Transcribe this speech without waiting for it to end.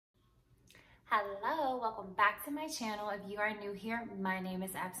Hello, welcome back to my channel. If you are new here, my name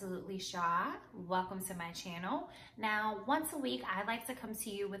is AbsolutelySha. Welcome to my channel. Now, once a week, I like to come to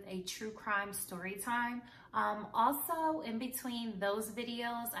you with a true crime story time. Also, in between those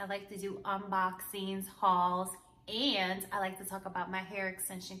videos, I like to do unboxings, hauls, and I like to talk about my hair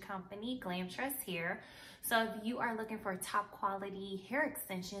extension company, Glam Trust Hair. So if you are looking for top quality hair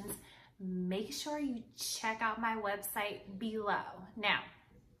extensions, make sure you check out my website below. Now,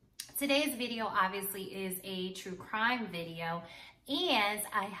 today's video obviously is a true crime video, and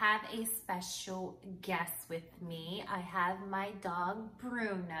I have a special guest with me. I have my dog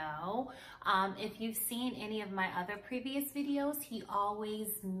Bruno. If you've seen any of my other previous videos, he always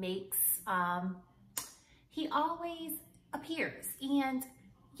appears, and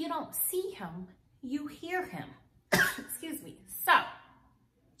you don't see him, you hear him. Excuse me. So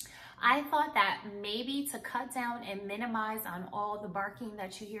I thought that maybe to cut down and minimize on all the barking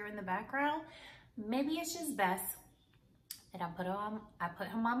that you hear in the background, maybe it's just best that I put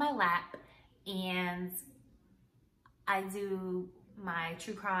him on my lap and I do my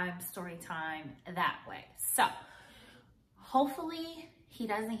true crime story time that way. So hopefully he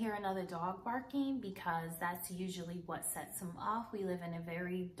doesn't hear another dog barking, because that's usually what sets him off. We live in a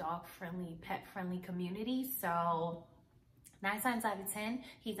very dog-friendly, pet-friendly community, so 9 times out of 10,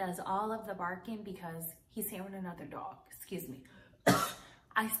 he does all of the barking because he's hearing another dog. Excuse me.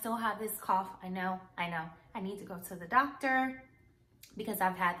 I still have this cough. I know. I need to go to the doctor because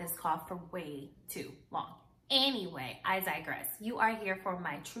I've had this cough for way too long. Anyway, I digress. You are here for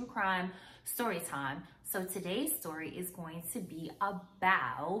my true crime story time. So today's story is going to be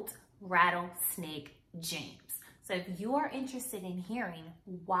about Rattlesnake James. So if you are interested in hearing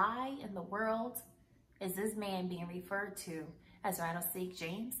why in the world is this man being referred to as Rattlesnake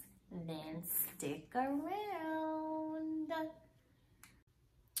James, then stick around.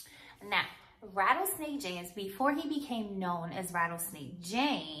 Now, Rattlesnake James, before he became known as Rattlesnake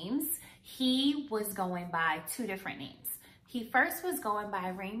James, he was going by 2 different names. He first was going by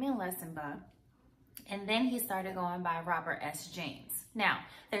Raymond Lesenba, and then he started going by Robert S. James. Now,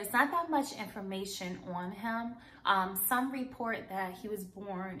 there's not that much information on him. Some report that he was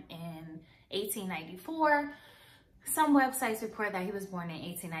born in 1894. Some websites report that he was born in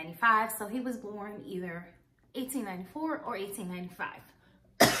 1895. So he was born either 1894 or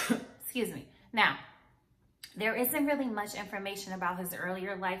 1895. Excuse me. Now, there isn't really much information about his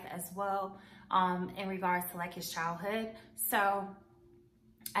earlier life as well, in regards to like his childhood. So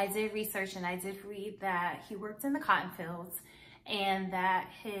I did research and I did read that he worked in the cotton fields and that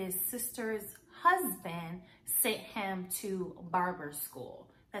his sister's husband sent him to barber school.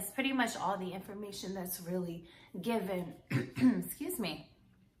 That's pretty much all the information that's really given, excuse me,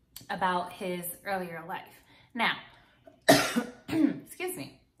 about his earlier life. Now, excuse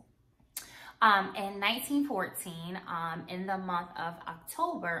me, in 1914, in the month of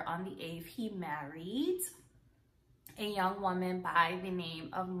October, on the 8th, he married a young woman by the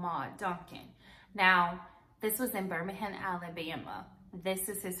name of Maud Duncan. Now, this was in Birmingham, Alabama. This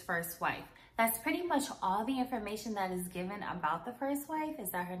is his first wife. That's pretty much all the information that is given about the first wife,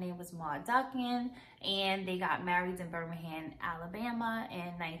 is that her name was Maud Duncan, and they got married in Birmingham, Alabama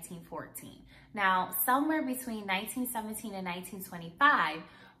in 1914. Now, somewhere between 1917 and 1925,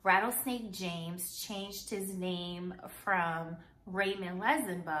 Rattlesnake James changed his name from Raymond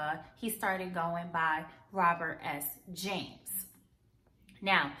Lesenba. He started going by Robert S. James.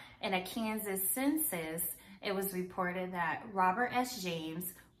 Now, in a Kansas census, it was reported that Robert S.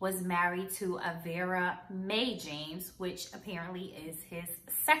 James was married to Vera Mae James, which apparently is his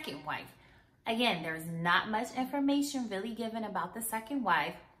second wife. Again, there's not much information really given about the second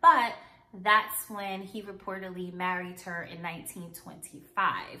wife, but that's when he reportedly married her in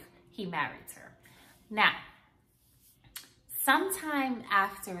 1925. He married her. Now, sometime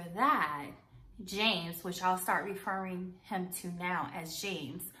after that, James, which I'll start referring him to now as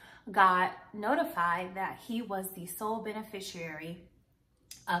James, got notified that he was the sole beneficiary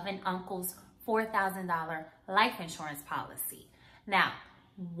of an uncle's $4,000 life insurance policy. Now,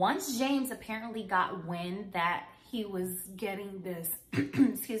 once James apparently got wind that he was getting this,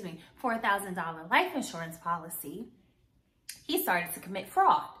 excuse me, $4,000 life insurance policy, he started to commit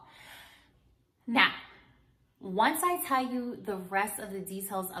fraud. Now, once I tell you the rest of the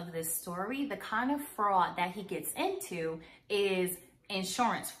details of this story, the kind of fraud that he gets into is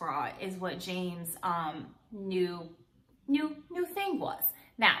insurance fraud, is what James' new thing was.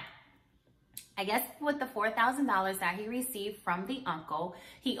 Now, I guess with the $4,000 that he received from the uncle,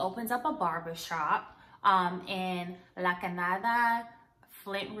 he opens up a barber shop in La Canada,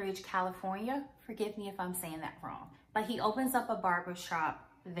 Flint Ridge, California. Forgive me if I'm saying that wrong, but he opens up a barber shop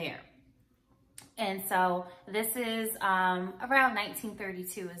there. And so this is around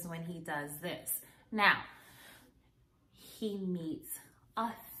 1932 is when he does this. Now, he meets a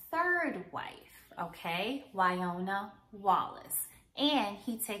third wife, okay, Wyona Wallace. And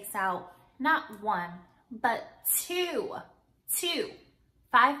he takes out not one, but two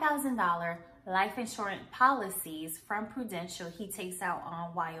 $5,000 life insurance policies from Prudential. He takes out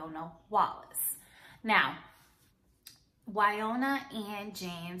on Wyona Wallace. Now, Wyona and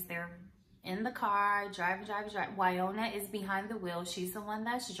James, they're in the car, driving. Wyona is behind the wheel. She's the one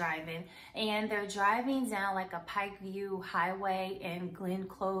that's driving. And they're driving down like a Pikeview highway in Glen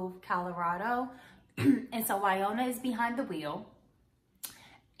Clove, Colorado. And so Wyona is behind the wheel.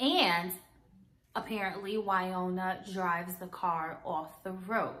 And apparently Wyona drives the car off the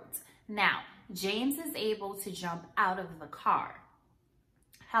road. Now, James is able to jump out of the car.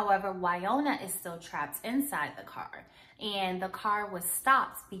 However, Wyona is still trapped inside the car, and the car was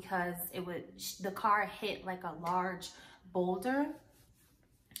stopped because the car hit like a large boulder,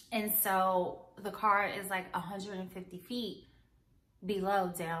 and so the car is like 150 feet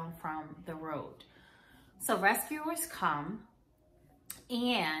below down from the road. So rescuers come,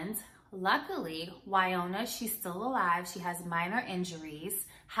 and luckily, Wyona, she's still alive. She has minor injuries.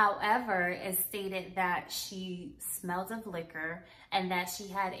 However, it's stated that she smelled of liquor and that she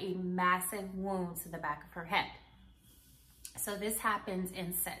had a massive wound to the back of her head. So this happens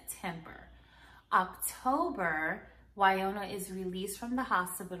in September. October, Wyona is released from the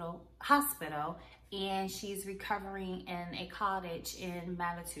hospital, and she's recovering in a cottage in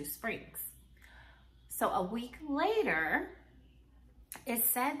Manitou Springs. So a week later, it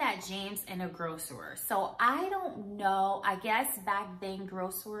said that James and a grocer. So I don't know. I guess back then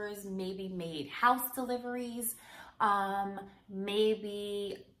grocers maybe made house deliveries.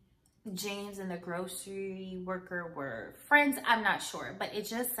 Maybe James and the grocery worker were friends. I'm not sure. But it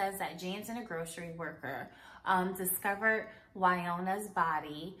just says that James and a grocery worker discovered Wyona's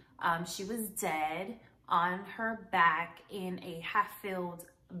body. She was dead on her back in a half-filled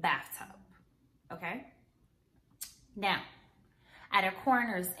bathtub. Okay? Now, at a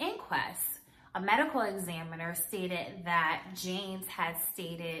coroner's inquest, a medical examiner stated that James had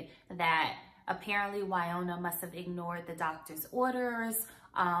stated that apparently Wyona must have ignored the doctor's orders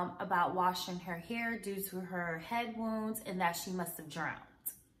about washing her hair due to her head wounds, and that she must have drowned.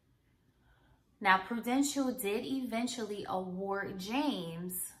 Now, Prudential did eventually award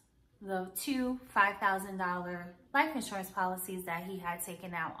James the two $5,000 life insurance policies that he had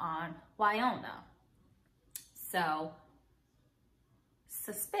taken out on Wyona. So,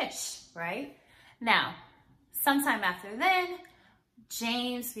 suspicious, right? Now, sometime after then,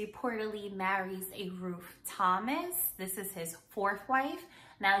 James reportedly marries a Ruth Thomas. This is his fourth wife.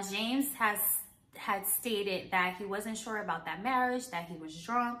 Now, James had stated that he wasn't sure about that marriage, that he was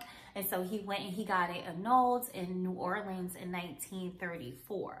drunk, and so he went and he got it annulled in New Orleans in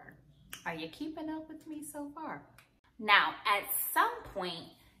 1934. Are you keeping up with me so far? Now, at some point,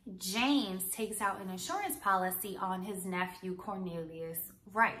 James takes out an insurance policy on his nephew, Cornelius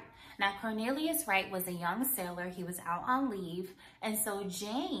Wright. Now, Cornelius Wright was a young sailor. He was out on leave. And so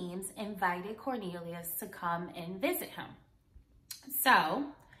James invited Cornelius to come and visit him. So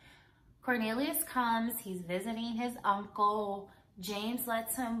Cornelius comes. He's visiting his uncle. James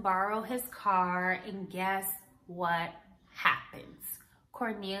lets him borrow his car. And guess what happens?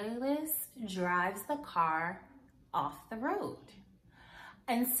 Cornelius drives the car off the road.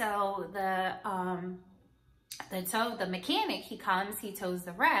 And so the mechanic, he comes, he tows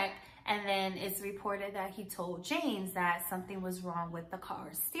the wreck, and then it's reported that he told James that something was wrong with the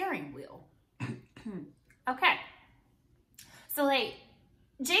car's steering wheel. Okay. So like,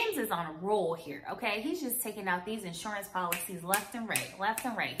 James is on a roll here, okay? He's just taking out these insurance policies left and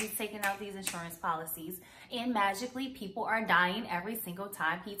right. He's taking out these insurance policies, and magically people are dying every single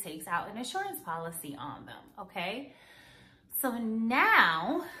time he takes out an insurance policy on them, okay? So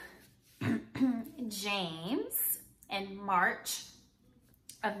now, James, in March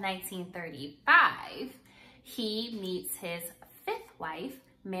of 1935, he meets his fifth wife,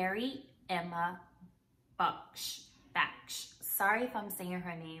 Mary Emma Baksh. Sorry if I'm saying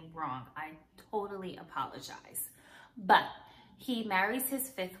her name wrong. I totally apologize. But he marries his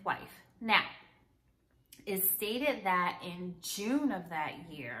fifth wife. Now, it's stated that in June of that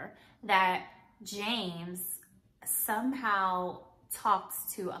year, that James somehow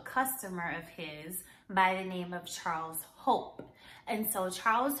talks to a customer of his by the name of Charles Hope. And so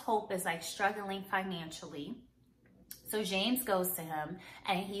Charles Hope is like struggling financially. So James goes to him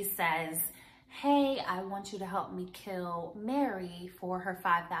and he says, hey, I want you to help me kill Mary for her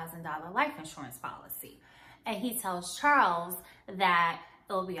 $5,000 life insurance policy. And he tells Charles that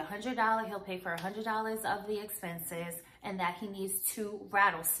it'll be $100. He'll pay for $100 of the expenses, and that he needs 2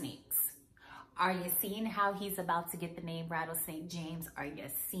 rattlesnakes. Are you seeing how he's about to get the name Rattlesnake James? Are you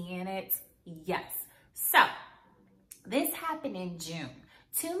seeing it? Yes. So this happened in June.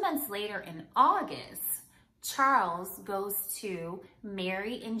 2 months later in August, Charles goes to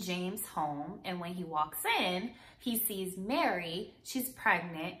Mary and James' home, and when he walks in, he sees Mary. She's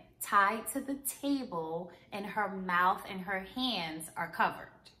pregnant, tied to the table, and her mouth and her hands are covered,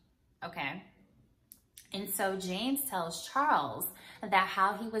 okay? And so James tells Charles that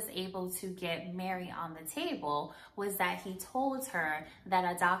how he was able to get Mary on the table was that he told her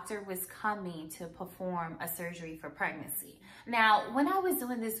that a doctor was coming to perform a surgery for pregnancy. Now, when I was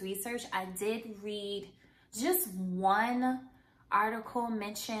doing this research, I did read just one article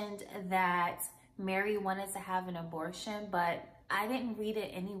mentioned that Mary wanted to have an abortion, but I didn't read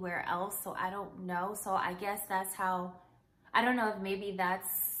it anywhere else, so I don't know. So I guess that's how, I don't know if maybe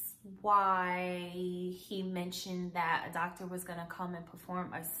that's why he mentioned that a doctor was going to come and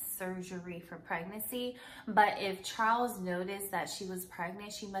perform a surgery for pregnancy. But if Charles noticed that she was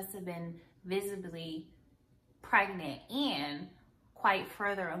pregnant, she must have been visibly pregnant and quite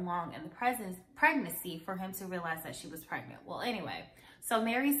further along in the pregnancy for him to realize that she was pregnant. Well, anyway, so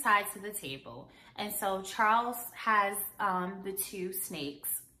Mary's tied to the table, and so Charles has the 2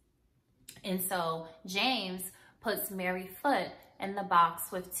 snakes, and so James puts Mary Foot in the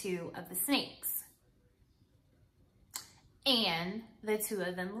box with 2 of the snakes, and the 2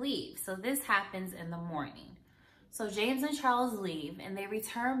 of them leave. So this happens in the morning. So James and Charles leave, and they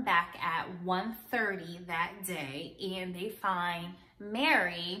return back at 1:30 that day, and they find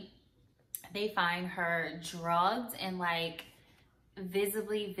Mary, they find her drugged and like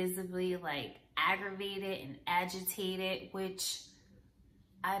visibly like aggravated and agitated, which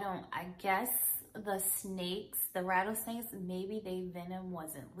I guess the snakes, the rattlesnakes, maybe their venom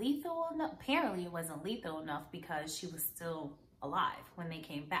wasn't lethal enough. Apparently it wasn't lethal enough because she was still alive when they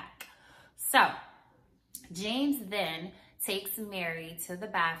came back. So James then takes Mary to the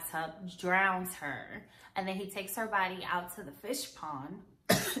bathtub, drowns her, and then he takes her body out to the fish pond,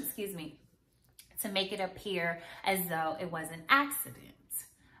 excuse me, to make it appear as though it was an accident.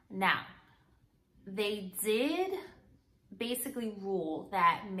 Now, they did basically rule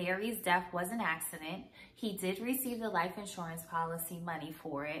that Mary's death was an accident. He did receive the life insurance policy money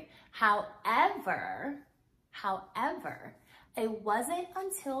for it. However, it wasn't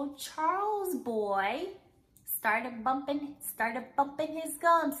until Charles boy started bumping his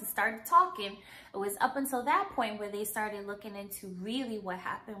gums and started talking. It was up until that point where they started looking into really what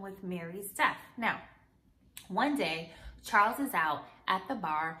happened with Mary's death. Now, one day, Charles is out at the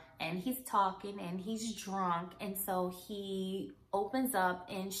bar and he's talking and he's drunk, and so he opens up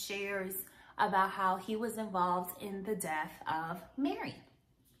and shares about how he was involved in the death of Mary.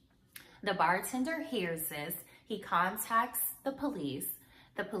 The bartender hears this. He contacts the police.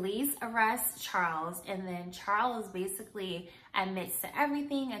 The police arrest Charles, and then Charles basically admits to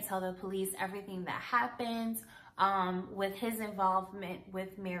everything and tells the police everything that happened with his involvement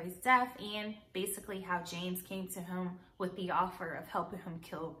with Mary's death, and basically how James came to him with the offer of helping him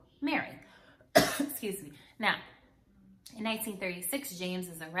kill Mary. Excuse me. Now, in 1936, James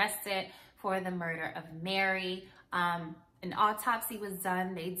is arrested for the murder of Mary. An autopsy was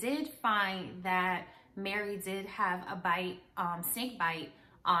done. They did find that Mary did have a bite, snake bite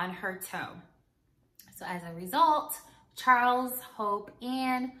on her toe. So as a result, Charles Hope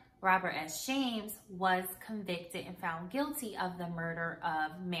and Robert S. James was convicted and found guilty of the murder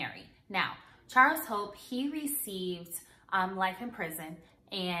of Mary. Now, Charles Hope, he received life in prison,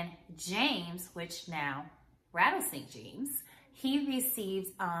 and James, which now Rattlesnake James, he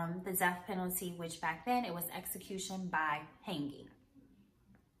received the death penalty, which back then it was execution by hanging.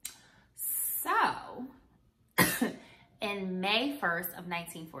 So, in May 1st of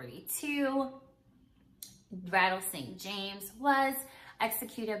 1942, Rattlesnake James was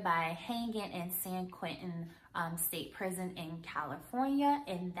executed by hanging in San Quentin State Prison in California,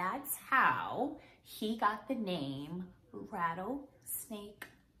 and that's how he got the name Rattlesnake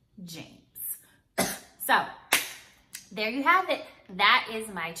James. So, there you have it. That is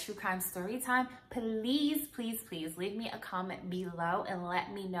my true crime story time. Please, please, please leave me a comment below and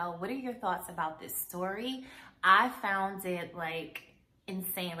let me know, what are your thoughts about this story? I found it like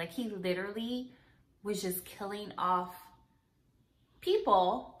insane. Like, he literally was just killing off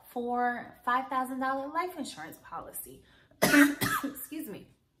people for $5,000 life insurance policy. Excuse me.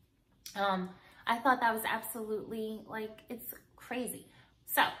 I thought that was absolutely, like, it's crazy.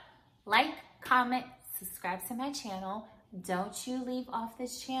 So, like, comment, subscribe to my channel. Don't you leave off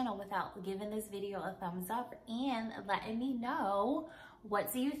this channel without giving this video a thumbs up and letting me know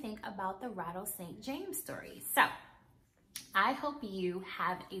what do you think about the Rattlesnake James story? So I hope you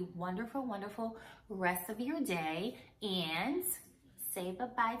have a wonderful, wonderful rest of your day, and say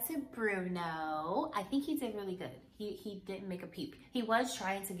bye-bye to Bruno. I think he did really good. He didn't make a peep. He was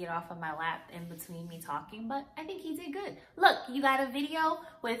trying to get off of my lap in between me talking, but I think he did good. Look, you got a video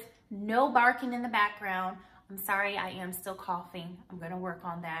with no barking in the background. I'm sorry, I am still coughing. I'm gonna work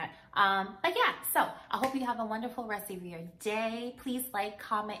on that. But yeah, so I hope you have a wonderful rest of your day. Please like,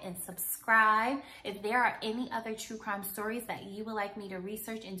 comment, and subscribe. If there are any other true crime stories that you would like me to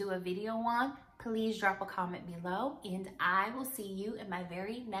research and do a video on, please drop a comment below, and I will see you in my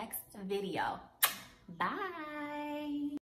very next video. Bye.